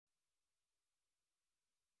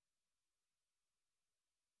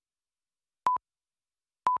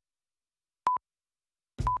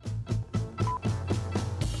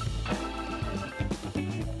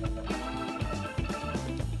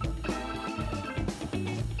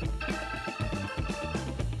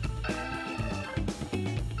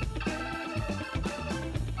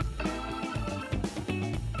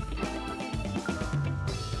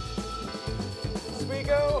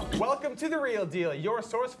Welcome to The Real Deal, your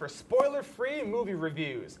source for spoiler-free movie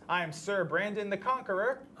reviews. I'm Sir Brandon the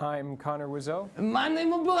Conqueror. I'm Connor Wiseau. My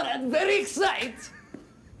name is Borat, very excited.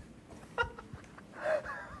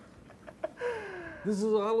 This is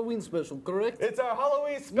a Halloween special, correct? It's our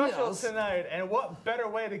Halloween special Yes. tonight, and what better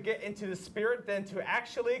way to get into the spirit than to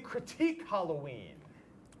actually critique Halloween?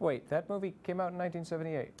 Wait, that movie came out in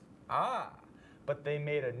 1978. Ah, but they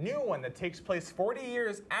made a new one that takes place 40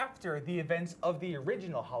 years after the events of the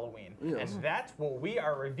original Halloween. Yes. And that's what we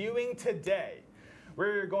are reviewing today.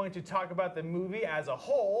 We're going to talk about the movie as a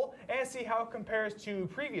whole and see how it compares to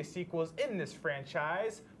previous sequels in this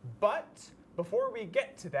franchise. But before we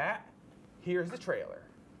get to that, here's the trailer.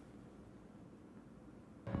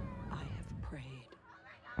 I have prayed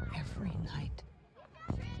every night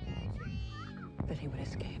that he would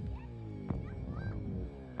escape.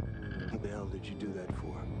 What the hell did you do that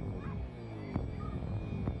for?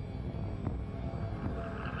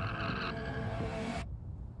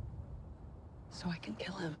 So I can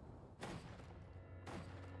kill him.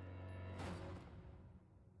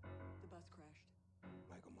 The bus crashed.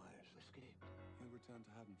 Michael Myers escaped. He'll return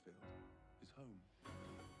to Haddonfield, his home.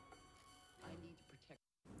 I need to protect.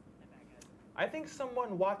 I think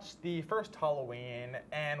someone watched the first Halloween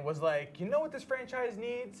and was like, you know what this franchise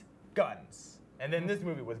needs? Guns. And then this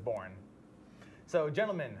movie was born. So,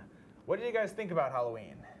 gentlemen, what do you guys think about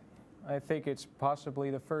Halloween? I think it's possibly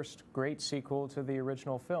the first great sequel to the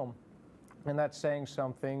original film. And that's saying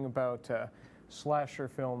something about slasher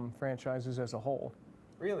film franchises as a whole.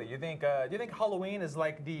 Really? You think Halloween is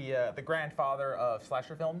like the grandfather of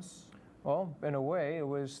slasher films? Well, in a way, it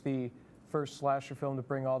was the first slasher film to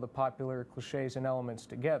bring all the popular cliches and elements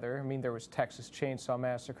together. I mean, there was Texas Chainsaw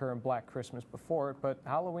Massacre and Black Christmas before it, but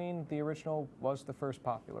Halloween, the original, was the first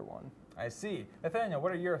popular one. I see. Nathaniel,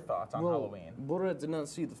 what are your thoughts on Halloween? Borat did not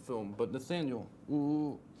see the film, but Nathaniel,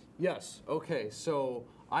 yes, okay, so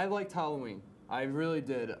I liked Halloween. I really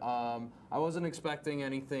did. I wasn't expecting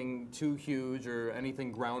anything too huge or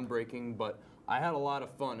anything groundbreaking, but I had a lot of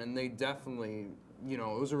fun, and they definitely, you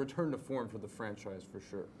know, it was a return to form for the franchise for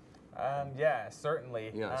sure. Yeah,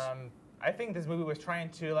 certainly. Yes. I think this movie was trying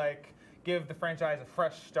to give the franchise a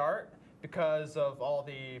fresh start because of all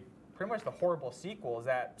the pretty much the horrible sequels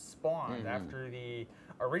that spawned after the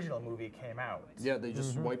original movie came out. Yeah, they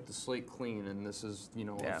just wiped the slate clean, and this is, you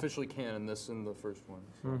know, officially canon, this in the first one.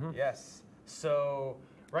 So. Yes. So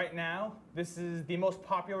right now, this is the most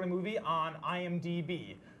popular movie on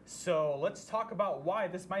IMDb. So let's talk about why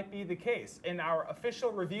this might be the case in our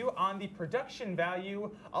official review on the production value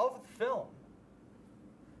of the film.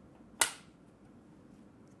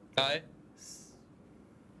 Hi.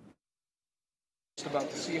 Just about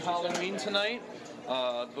to see Halloween tonight.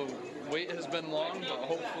 The wait has been long, but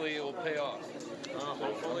hopefully it will pay off.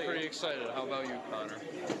 Hopefully. I'm pretty excited. How about you, Connor?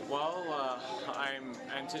 Well, I'm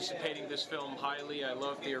anticipating this film highly. I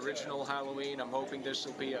love the original Halloween. I'm hoping this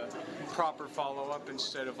will be a proper follow-up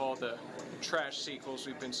instead of all the trash sequels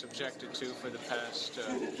we've been subjected to for the past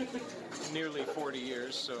nearly 40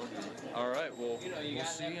 years. So, All right, well, we'll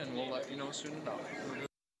see, and we'll let you know soon enough.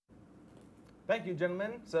 Thank you,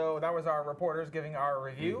 gentlemen. So that was our reporters giving our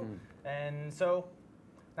review. And so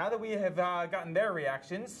now that we have gotten their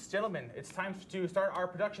reactions, gentlemen, it's time to start our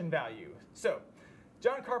production value. So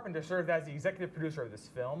John Carpenter served as the executive producer of this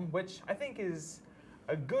film, which I think is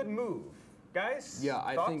a good move. Guys, Yeah,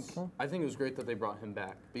 thoughts? I think it was great that they brought him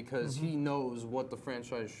back because he knows what the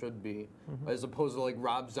franchise should be, as opposed to like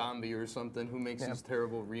Rob Zombie or something who makes these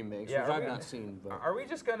terrible remakes, Yeah, which are I've we- not seen. But Are we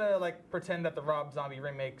just gonna pretend that the Rob Zombie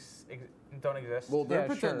remakes don't exist? well, they're Yeah,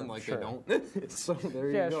 pretending sure, like sure. they don't. So there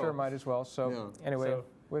you Yeah, go. sure, might as well. So anyway, So-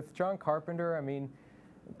 with John Carpenter, I mean,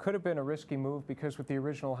 it could have been a risky move because with the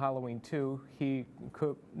original Halloween 2, he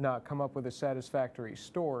could not come up with a satisfactory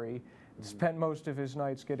story. Spent most of his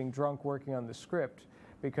nights getting drunk working on the script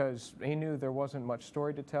because he knew there wasn't much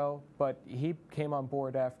story to tell, but he came on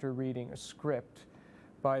board after reading a script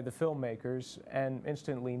by the filmmakers and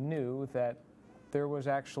instantly knew that there was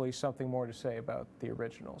actually something more to say about the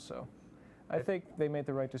original. So I think they made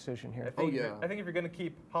the right decision here. I think if you're going to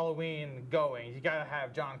keep Halloween going, you got to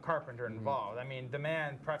have John Carpenter involved. I mean, the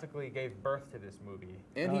man practically gave birth to this movie.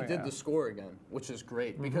 And he did the score again, which is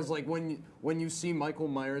great because like when you see Michael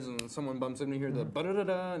Myers and someone bumps into, you hear the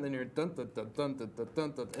ba-da-da-da, and then you're dun dun dun dun dun dun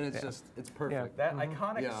dun, dun, and it's just it's perfect. That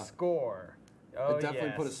iconic score. It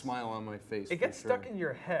definitely put a smile on my face. It gets stuck in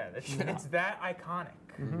your head. It's that iconic.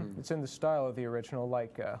 It's in the style of the original,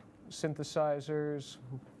 like synthesizers,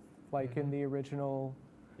 like in the original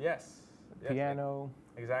Yes. piano.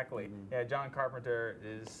 Exactly. Yeah, John Carpenter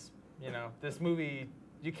is, you know, this movie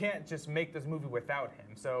you can't just make this movie without him.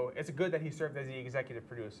 So it's good that he served as the executive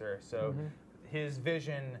producer. So his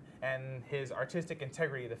vision and his artistic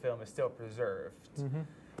integrity of the film is still preserved.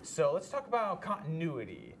 So let's talk about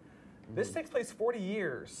continuity. This takes place 40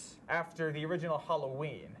 years after the original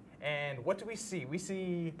Halloween. And what do we see? We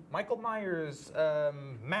see Michael Myers'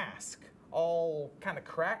 mask all kind of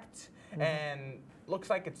cracked and looks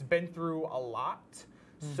like it's been through a lot.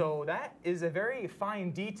 So that is a very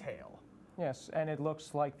fine detail. Yes, and it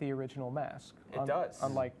looks like the original mask. It does.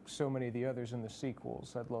 Unlike so many of the others in the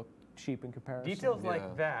sequels that look cheap in comparison. Details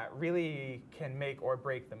like that really can make or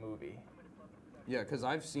break the movie. Yeah, because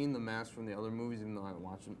I've seen the masks from the other movies, even though I haven't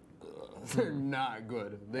watched them. They're not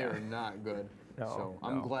good. They are not good. So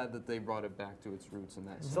I'm glad that they brought it back to its roots in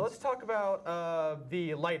that sense. So let's talk about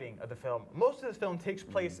the lighting of the film. Most of this film takes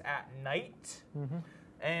place at night,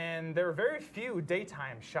 and there are very few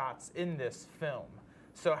daytime shots in this film.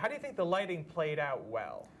 So how do you think the lighting played out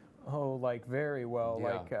well? Oh, like very well.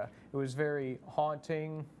 Yeah. Like it was very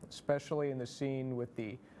haunting, especially in the scene with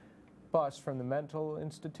the bus from the mental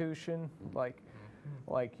institution. Like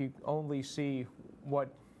you only see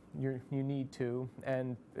what you need to,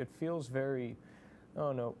 and it feels very, I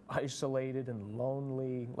don't know, isolated and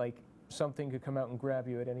lonely. Like something could come out and grab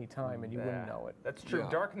you at any time, and you wouldn't know it. That's true. Yeah.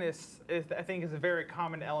 Darkness, I think, is a very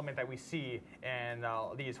common element that we see in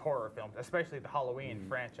these horror films, especially the Halloween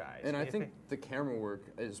franchise. And I think the camera work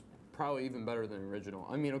is probably even better than the original.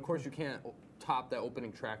 I mean, of course, you can't top that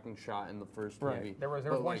opening tracking shot in the first movie. There was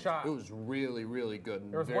but, one shot. It was really, really good.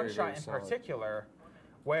 And There was very, one shot very in solid. particular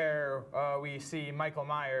where we see Michael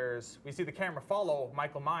Myers, we see the camera follow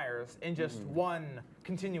Michael Myers in just one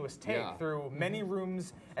continuous take through many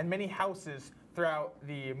rooms and many houses throughout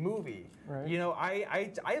the movie. Right. You know,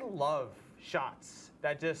 I love shots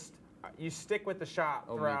that just, you stick with the shot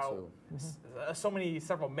throughout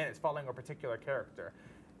several minutes following a particular character.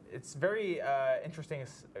 It's very interesting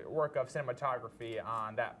work of cinematography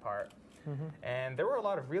on that part. And there were a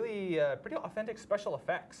lot of really pretty authentic special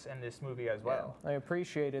effects in this movie as well. I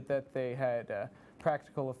appreciated that they had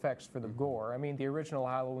practical effects for the gore. I mean, the original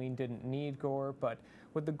Halloween didn't need gore, but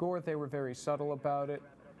with the gore, they were very subtle about it.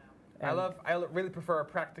 I really prefer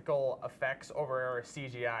practical effects over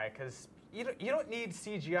CGI because you don't need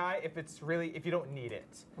CGI if you don't need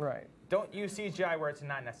it. Right. Don't use CGI where it's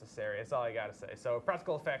not necessary. That's all I gotta say. So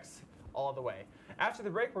practical effects all the way. After the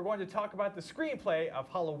break, we're going to talk about the screenplay of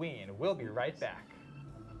Halloween. We'll be right back.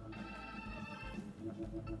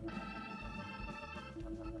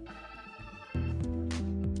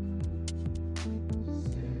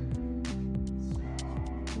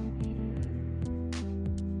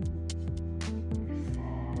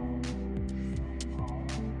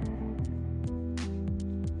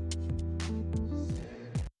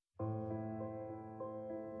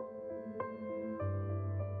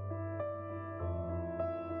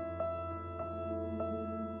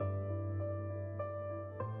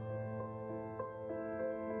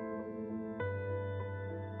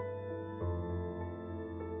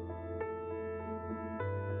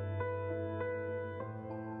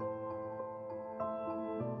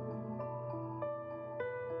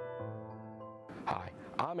 Hi,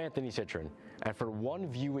 I'm Anthony Citron, and for one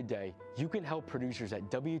view a day, you can help producers at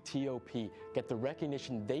WTOP get the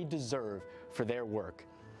recognition they deserve for their work.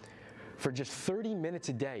 For just 30 minutes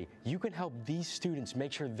a day, you can help these students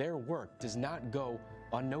make sure their work does not go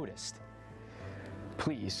unnoticed.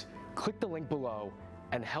 Please, click the link below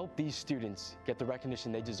and help these students get the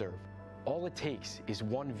recognition they deserve. All it takes is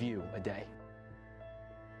one view a day.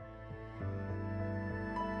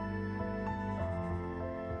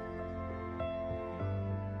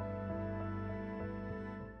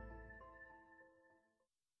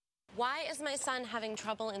 Why is my son having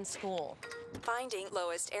trouble in school? Finding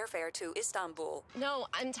lowest airfare to Istanbul. No,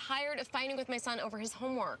 I'm tired of fighting with my son over his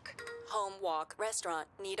homework. Home walk restaurant.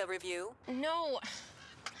 Need a review? No.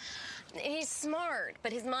 He's smart,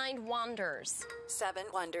 but his mind wanders. 7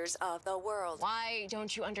 wonders of the world. Why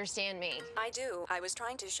don't you understand me? I do. I was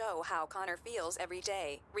trying to show how Connor feels every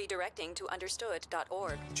day. Redirecting to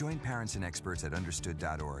understood.org. Join parents and experts at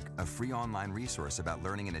understood.org, a free online resource about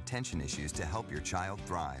learning and attention issues to help your child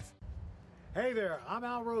thrive. Hey there, I'm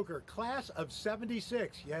Al Roker, class of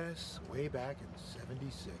 76. Yes, way back in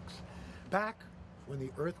 76. Back when the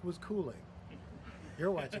Earth was cooling.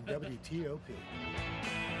 You're watching WTOP.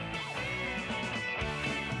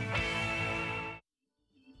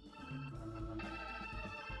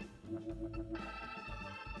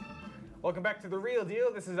 Welcome back to The Real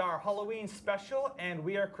Deal. This is our Halloween special, and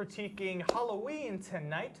we are critiquing Halloween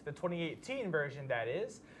tonight, the 2018 version, that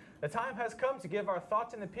is. The time has come to give our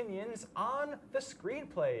thoughts and opinions on the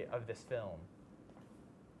screenplay of this film.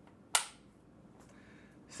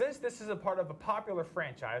 Since this is a part of a popular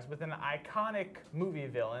franchise with an iconic movie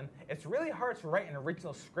villain, it's really hard to write an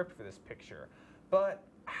original script for this picture. But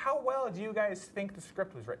how well do you guys think the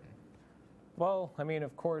script was written? Well, I mean,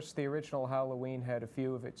 of course, the original Halloween had a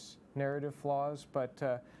few of its narrative flaws, but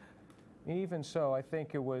even so, I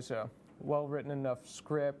think it was a well-written enough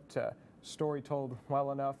script, story told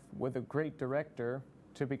well enough with a great director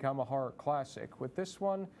to become a horror classic. With this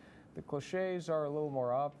one, the cliches are a little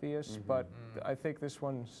more obvious, but I think this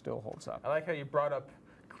one still holds up. I like how you brought up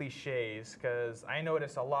cliches, because I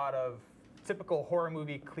noticed a lot of typical horror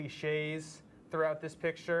movie cliches throughout this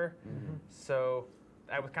picture, so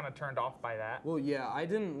I was kind of turned off by that. Well, yeah, I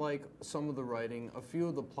didn't like some of the writing. A few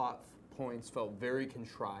of the plot points felt very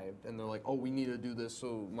contrived, and they're like, oh, we need to do this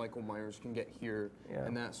so Michael Myers can get here,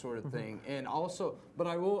 and that sort of thing. And also, but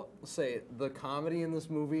I will say, the comedy in this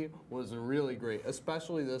movie was really great,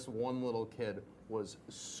 especially this one little kid was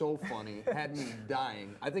so funny, had me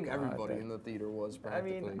dying. I think everybody in the theater was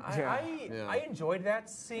practically. I mean, I enjoyed that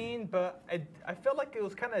scene, but I felt like it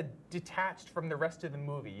was kind of detached from the rest of the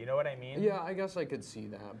movie. You know what I mean? Yeah, I guess I could see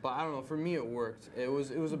that, but I don't know. For me, it worked. It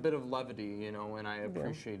was a bit of levity, you know, and I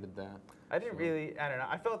appreciated that. I didn't really. I don't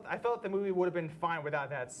know. I felt the movie would have been fine without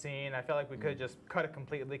that scene. I felt like we could have just cut it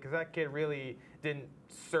completely because that kid really didn't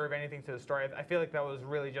serve anything to the story. I feel like that was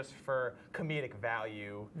really just for comedic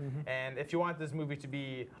value. And if you want this movie to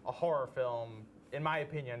be a horror film, in my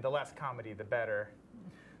opinion, the less comedy, the better.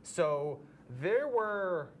 So there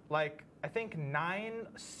were like I think 9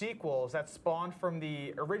 sequels that spawned from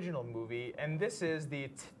the original movie, and this is the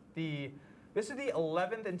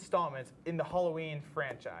 11th installment in the Halloween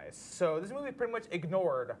franchise. So this movie pretty much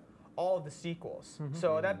ignored all of the sequels.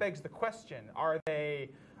 So that begs the question: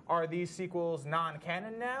 are these sequels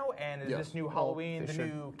non-canon now? And is this new Halloween the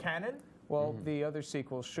new canon? Well, the other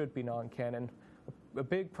sequels should be non-canon. A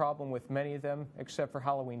big problem with many of them, except for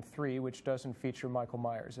Halloween 3, which doesn't feature Michael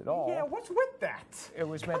Myers at all. Yeah, what's with that? It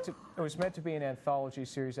was meant to be an anthology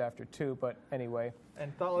series after 2, but anyway.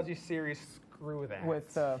 Anthology series. Screw that.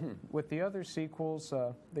 With the other sequels,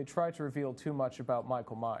 they tried to reveal too much about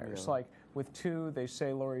Michael Myers. Like with 2, they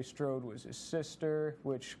say Laurie Strode was his sister,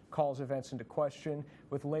 which calls events into question.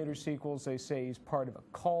 With later sequels, they say he's part of a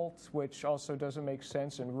cult, which also doesn't make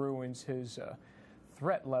sense and ruins his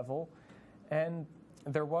threat level. And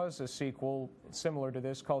there was a sequel similar to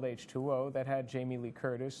this called H2O that had Jamie Lee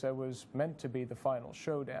Curtis that was meant to be the final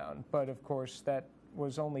showdown, but of course that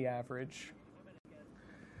was only average.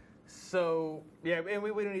 So, yeah, and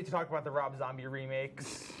we don't need to talk about the Rob Zombie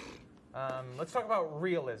remakes. Let's talk about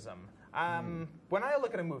realism. When I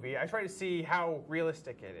look at a movie, I try to see how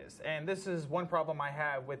realistic it is. And this is one problem I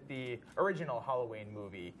have with the original Halloween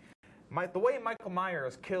movie. The way Michael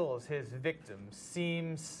Myers kills his victims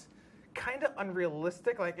seems kind of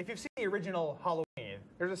unrealistic. Like, if you've seen the original Halloween,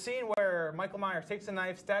 there's a scene where Michael Myers takes a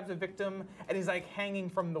knife, stabs a victim, and he's, like, hanging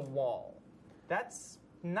from the wall. That's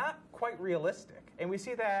not quite realistic. And we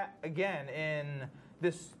see that again in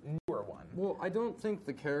this newer one. Well, I don't think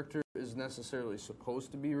the character is necessarily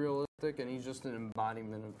supposed to be realistic, and he's just an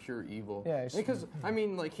embodiment of pure evil. Yeah, because I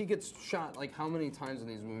mean, like, he gets shot like how many times in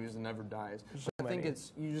these movies and never dies. I think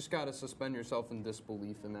you just got to suspend yourself in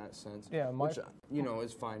disbelief in that sense. Yeah, which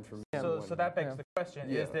is fine for me. So that begs the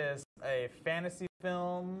question: is this a fantasy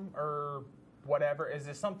film or whatever? Is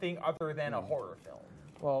this something other than a horror film?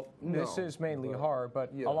 Well, this is mainly horror,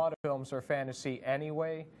 but a lot of films are fantasy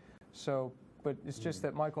anyway. So, but it's just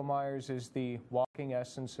that Michael Myers is the walking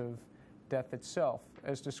essence of death itself,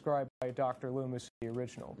 as described by Dr. Loomis in the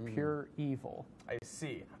original. Pure evil. I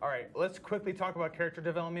see. All right, let's quickly talk about character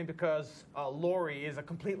development because Laurie is a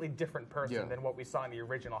completely different person than what we saw in the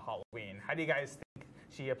original Halloween. How do you guys think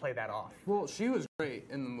she played that off? Well, she was great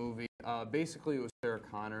in the movie. Basically, it was Sarah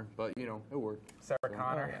Connor, but, you know, it worked. Sarah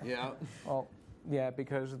Connor? Yeah. Well, yeah,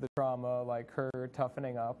 because of the trauma, like her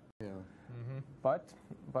toughening up. Yeah. But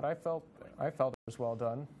I felt it was well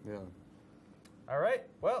done. Yeah. All right.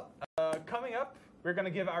 Well, coming up, we're going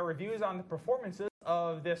to give our reviews on the performances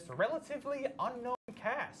of this relatively unknown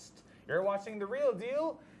cast. You're watching The Real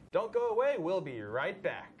Deal. Don't go away. We'll be right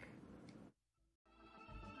back.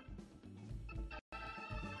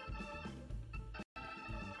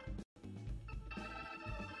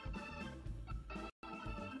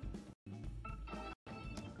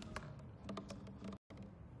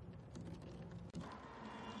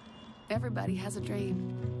 Everybody has a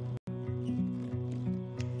dream.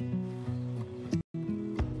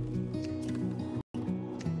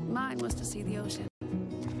 Mine was to see the ocean.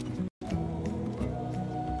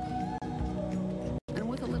 And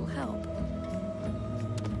with a little help,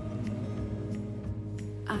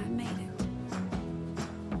 I made it.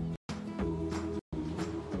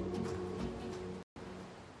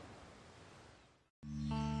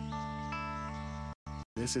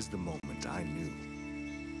 This is the moment I knew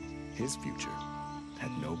his future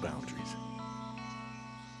had no boundaries.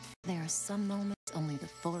 There are some moments only the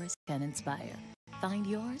forest can inspire. Find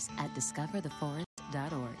yours at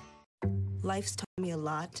discovertheforest.org. Life's taught me a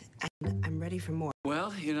lot, and I'm ready for more.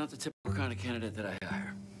 Well, you're not the typical kind of candidate that I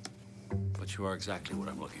hire. But you are exactly what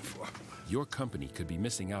I'm looking for. Your company could be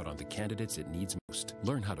missing out on the candidates it needs most.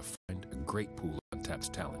 Learn how to find a great pool of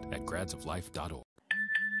untapped talent at gradsoflife.org.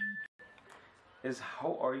 Is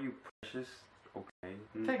How Are You Precious okay?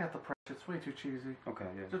 Take out the precious. It's way too cheesy. Okay,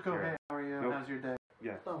 yeah. Just go, hey, how are you? Nope. How's your day?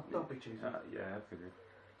 Yeah. Don't be cheesy. Yeah, I figured.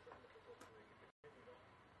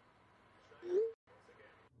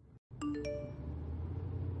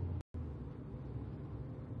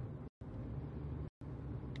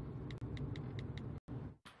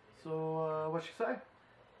 So, what'd she say?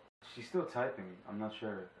 She's still typing. I'm not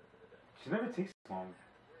sure. She never takes this long.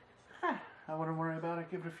 I wouldn't worry about it.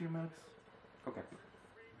 Give it a few minutes. Okay.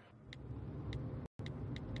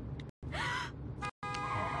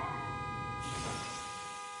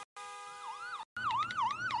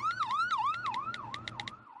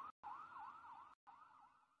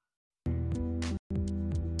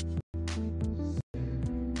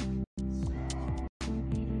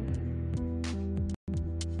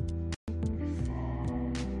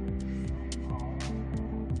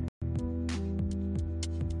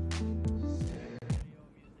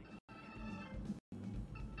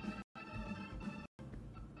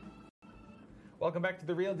 Welcome back to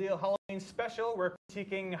the Real Deal Halloween special. We're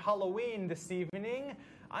critiquing Halloween this evening.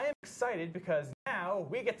 I am excited because now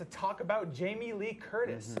we get to talk about Jamie Lee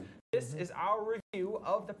Curtis. This is our review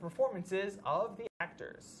of the performances of the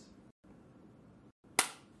actors.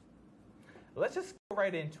 Let's just go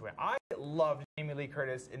right into it. I loved Jamie Lee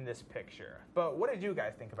Curtis in this picture, but what did you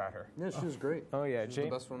guys think about her? Yeah, she was great. Oh yeah, She was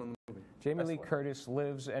the best one in the movie. Jamie Lee Curtis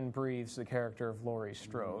lives and breathes the character of Laurie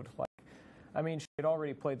Strode. I mean, she had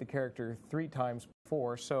already played the character 3 times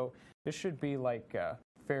before, so this should be like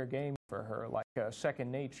fair game for her, like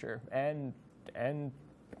second nature, and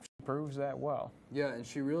she proves that well. Yeah, and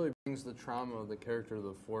she really brings the trauma of the character to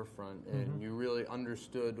the forefront, and you really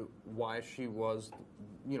understood why she was,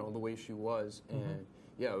 the way she was, and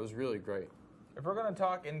yeah, it was really great. If we're going to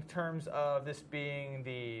talk in terms of this being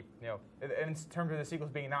in terms of the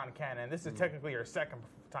sequels being non-canon, this is technically her second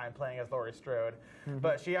time playing as Laurie Strode,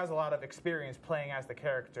 but she has a lot of experience playing as the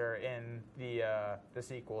character in the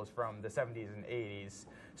sequels from the 70s and 80s.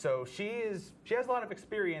 So she has a lot of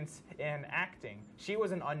experience in acting. She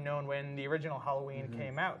was an unknown when the original Halloween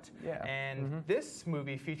came out, and this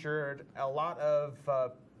movie featured a lot of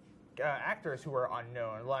actors who were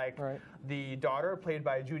unknown, like the daughter played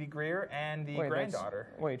by Judy Greer and the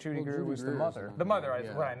granddaughter. Judy Greer was the mother. The mother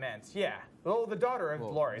is what I meant. Yeah. Well, the daughter of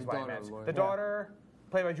Laurie is what I meant. The daughter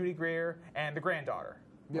played by Judy Greer and the granddaughter.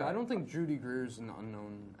 Yeah, I don't think Judy Greer's an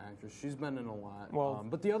unknown actress. She's been in a lot. Well,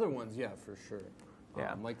 but the other ones, yeah, for sure.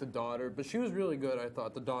 Yeah. Like the daughter, but she was really good, I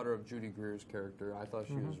thought. The daughter of Judy Greer's character, I thought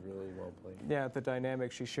she was really well played. Yeah, the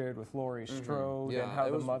dynamic she shared with Laurie Strode and how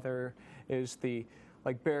the mother is the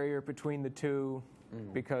barrier between the two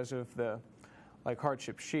because of the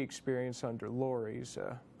hardship she experienced under Laurie's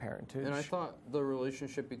parentage. And I thought the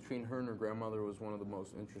relationship between her and her grandmother was one of the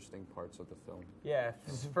most interesting parts of the film. Yeah,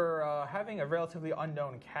 for having a relatively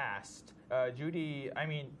unknown cast,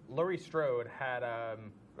 Laurie Strode had a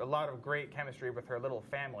lot of great chemistry with her little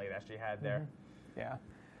family that she had there. Yeah.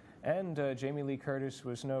 And Jamie Lee Curtis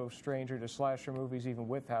was no stranger to slasher movies, even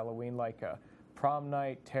with Halloween, like Prom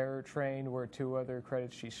Night, Terror Train were 2 other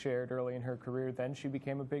credits she shared early in her career. Then she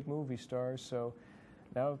became a big movie star. So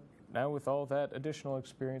now with all that additional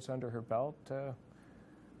experience under her belt,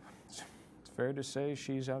 it's fair to say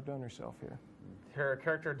she's outdone herself here. Her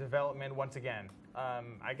character development, once again,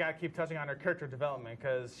 I gotta keep touching on her character development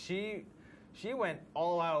because she went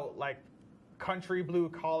all out like country blue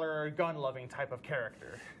collar gun loving type of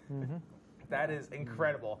character. That is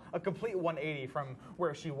incredible. A complete 180 from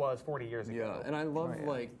where she was 40 years ago. Yeah, and I love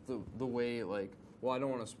the way well, I don't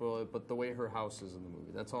want to spoil it, but the way her house is in the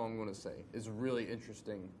movie. That's all I'm going to say. Is really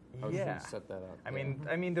interesting how she set that up. I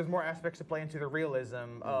mean, there's more aspects to play into the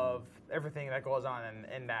realism of everything that goes on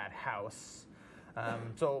in that house.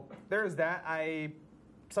 So there's that. I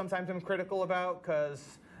sometimes am critical about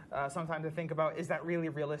because sometimes I think about, is that really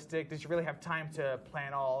realistic? Did you really have time to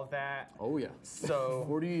plan all of that? Oh, yeah. So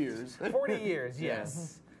 40 years. 40 years,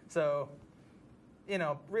 yes. So,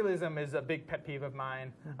 realism is a big pet peeve of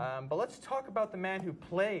mine. But let's talk about the man who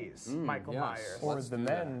plays Michael Myers. Or the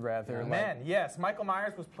men, rather. Men, yes. Michael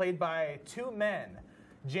Myers was played by 2 men,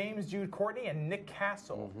 James Jude Courtney and Nick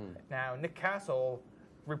Castle. Now, Nick Castle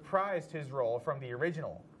reprised his role from the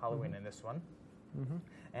original Halloween in this one.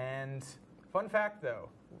 And fun fact, though,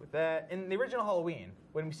 that in the original Halloween,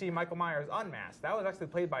 when we see Michael Myers unmasked, that was actually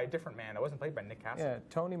played by a different man. It wasn't played by Nick Castle. Yeah,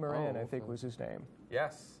 Tony Moran, I think, was his name.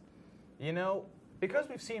 Yes. You know, because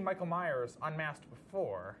we've seen Michael Myers unmasked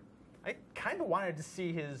before, I kind of wanted to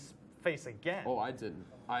see his face again. Oh, I didn't.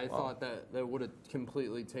 I thought that would have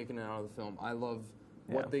completely taken it out of the film. I love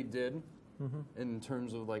what they did in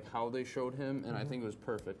terms of like how they showed him, and I think it was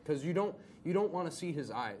perfect. Because you don't want to see his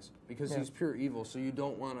eyes because he's pure evil, so you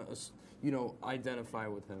don't want to identify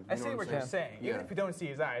with him. I see what you're saying. Even if we don't see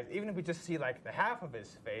his eyes, even if we just see like the half of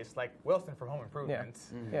his face, like Wilson from Home Improvement.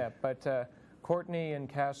 Yeah, but Courtney and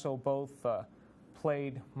Castle both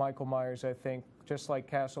played Michael Myers, I think, just like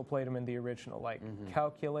Castle played him in the original, like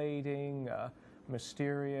calculating,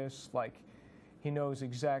 mysterious, like he knows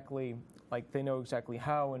exactly, like they know exactly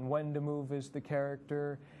how and when to move as the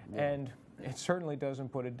character, and it certainly doesn't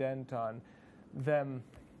put a dent on them,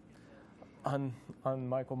 on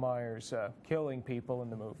Michael Myers killing people in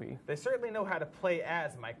the movie. They certainly know how to play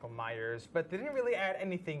as Michael Myers, but they didn't really add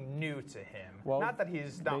anything new to him. Well, not that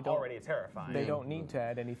he's not already terrifying. They don't need to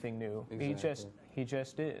add anything new. Exactly. He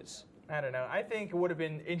just is. I don't know. I think it would have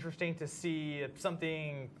been interesting to see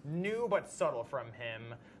something new but subtle from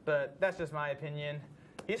him, but that's just my opinion.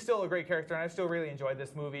 He's still a great character, and I still really enjoyed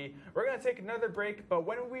this movie. We're going to take another break, but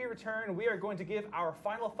when we return, we are going to give our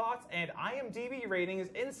final thoughts and IMDb ratings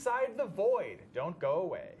Inside the Void. Don't go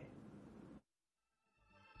away.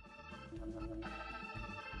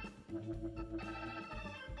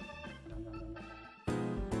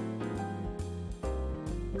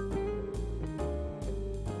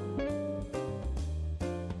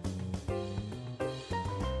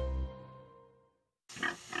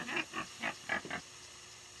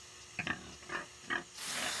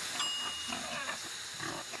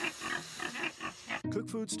 Cook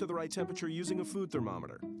foods to the right temperature using a food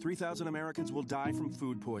thermometer. 3,000 Americans will die from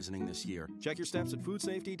food poisoning this year. Check your steps at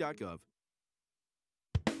foodsafety.gov.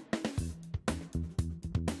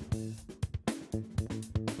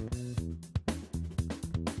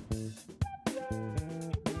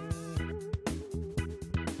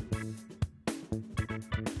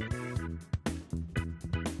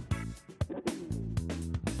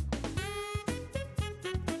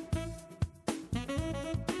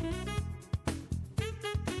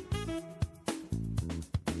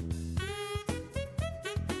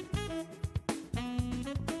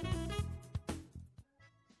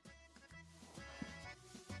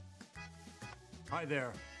 Hi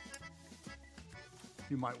there.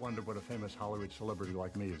 You might wonder what a famous Hollywood celebrity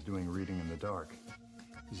like me is doing reading in the dark.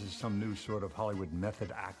 Is this some new sort of Hollywood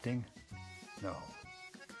method acting? No.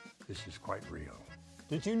 This is quite real.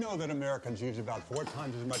 Did you know that Americans use about 4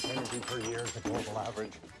 times as much energy per year as the global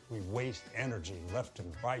average? We waste energy left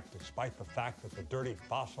and right, despite the fact that the dirty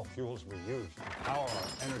fossil fuels we use to power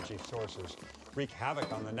our energy sources wreak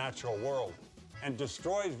havoc on the natural world and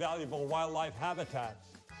destroys valuable wildlife habitats.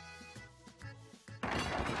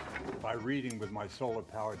 By reading with my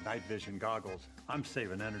solar-powered night vision goggles, I'm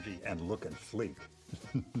saving energy and looking sleek.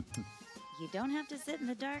 You don't have to sit in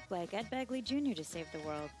the dark like Ed Begley Jr. to save the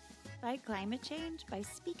world. Fight climate change by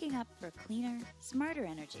speaking up for cleaner, smarter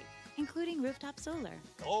energy, including rooftop solar.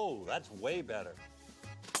 Oh, that's way better.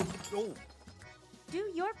 Oh. Do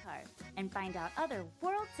your part and find out other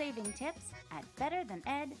world-saving tips at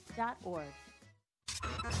betterthaned.org.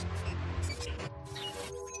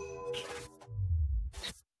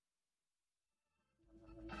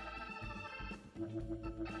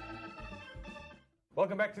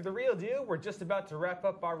 Welcome back to The Real Deal. We're just about to wrap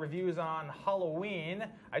up our reviews on Halloween.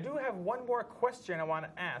 I do have one more question I want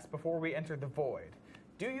to ask before we enter the void.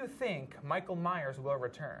 Do you think Michael Myers will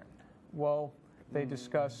return? Well, they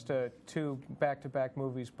discussed 2 back-to-back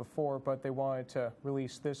movies before, but they wanted to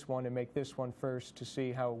release this one and make this one first to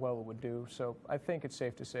see how well it would do. So I think it's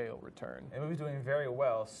safe to say it'll return. The movie's doing very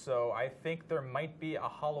well, so I think there might be a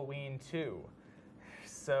Halloween 2.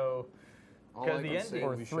 So... Because the ending,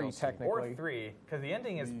 or 3 technically, or 3, because the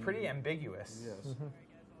ending is pretty ambiguous. Yes.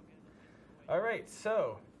 All right,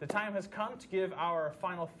 so the time has come to give our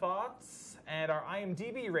final thoughts and our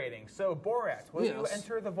IMDb rating. So Borat, will you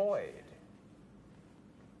enter the void?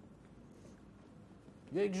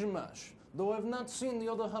 Yegjimash. Though I've not seen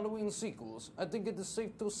the other Halloween sequels, I think it is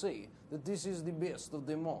safe to say that this is the best of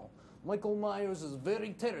them all. Michael Myers is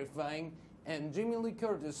very terrifying, and Jamie Lee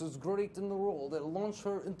Curtis is great in the role that launched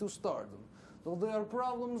her into stardom. Though there are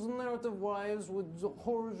problems narrative-wise with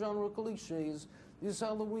horror genre cliches, this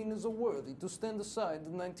Halloween is worthy to stand aside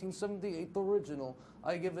the 1978 original.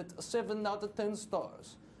 I give it a 7 out of 10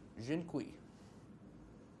 stars. Jean Kui.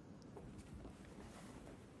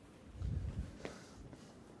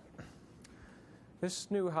 This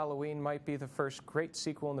new Halloween might be the first great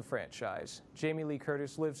sequel in the franchise. Jamie Lee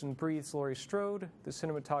Curtis lives and breathes Laurie Strode, the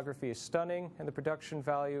cinematography is stunning, and the production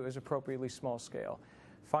value is appropriately small scale.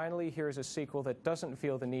 Finally, here is a sequel that doesn't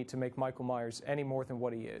feel the need to make Michael Myers any more than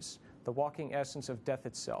what he is, the walking essence of death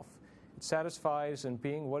itself. It satisfies in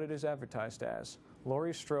being what it is advertised as.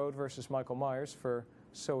 Laurie Strode versus Michael Myers for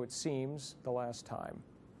So It Seems, The Last Time.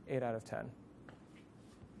 8 out of 10.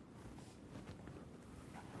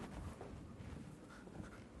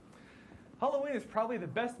 Halloween is probably the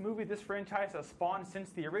best movie this franchise has spawned since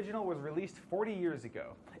the original was released 40 years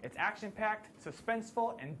ago. It's action-packed,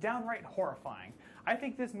 suspenseful, and downright horrifying. I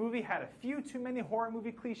think this movie had a few too many horror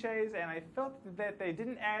movie cliches, and I felt that they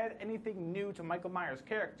didn't add anything new to Michael Myers'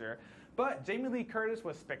 character. But Jamie Lee Curtis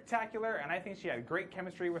was spectacular, and I think she had great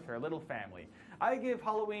chemistry with her little family. I give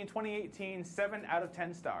Halloween 2018 7 out of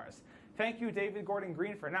 10 stars. Thank you, David Gordon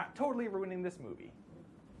Green, for not totally ruining this movie.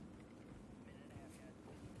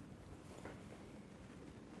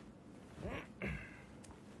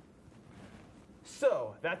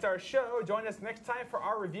 So, that's our show. Join us next time for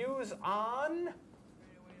our reviews on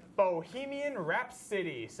Bohemian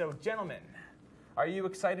Rhapsody. So, gentlemen, are you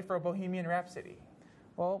excited for Bohemian Rhapsody?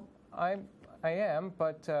 Well, I am,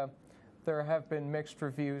 but there have been mixed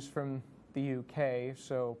reviews from the UK,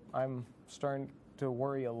 so I'm starting to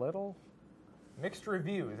worry a little. Mixed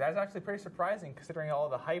reviews. That's actually pretty surprising considering all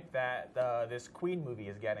the hype that this Queen movie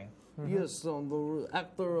is getting. Yes, the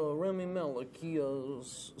actor Rami Malek, he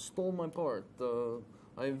stole my part.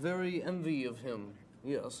 I very envy of him,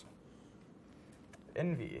 yes.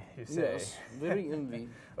 Envy, you say? Yes, very envy.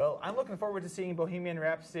 Well, I'm looking forward to seeing Bohemian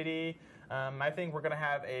Rhapsody. I think we're going to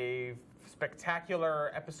have a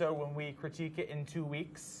spectacular episode when we critique it in 2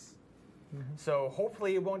 weeks. So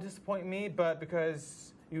hopefully it won't disappoint me, but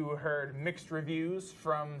because you heard mixed reviews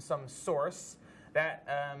from some source, that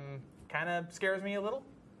kind of scares me a little.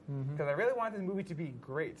 Because I really want this movie to be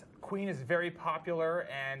great. Queen is very popular,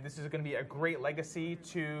 and this is going to be a great legacy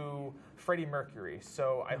to Freddie Mercury.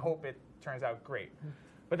 So I hope it turns out great.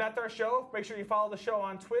 But that's our show. Make sure you follow the show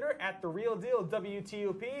on Twitter at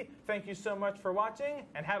 @TheRealDealWTOP. Thank you so much for watching,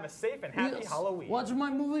 and have a safe and happy Halloween. Watch my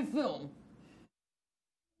movie film.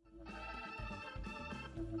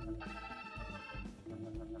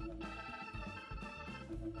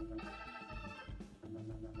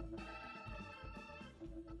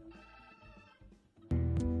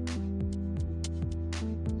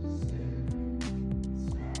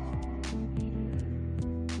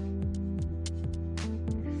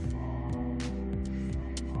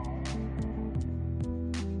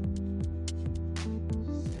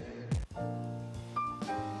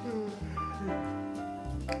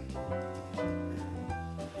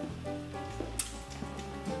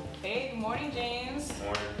 Hey, good morning, James.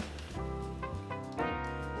 Morning.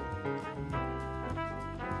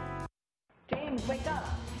 James, wake up.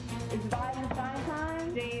 It's Rise and Shine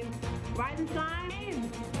time. James, Rise and Shine.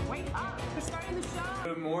 James, wake up. We're starting the show.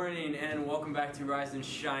 Good morning and welcome back to Rise and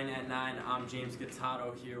Shine at 9. I'm James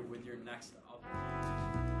Gattato here with your next update.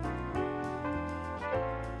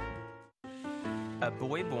 A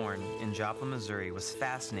boy born in Joplin, Missouri was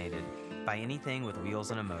fascinated by anything with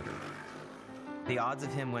wheels and a motor. The odds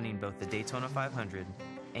of him winning both the Daytona 500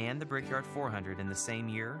 and the Brickyard 400 in the same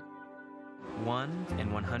year, 1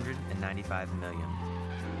 in 195 million.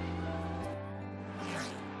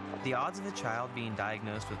 The odds of a child being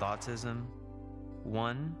diagnosed with autism,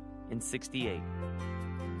 1 in 68.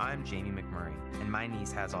 I'm Jamie McMurray, and my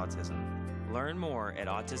niece has autism. Learn more at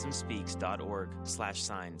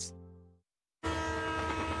autismspeaks.org/signs.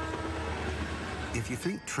 If you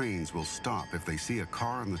think trains will stop if they see a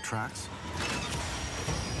car on the tracks,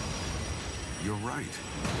 you're right.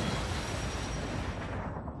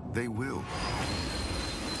 They will.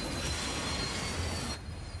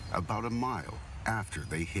 About a mile after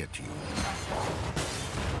they hit you.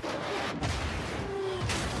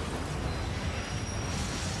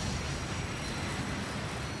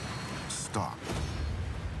 Stop.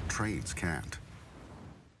 Trains can't.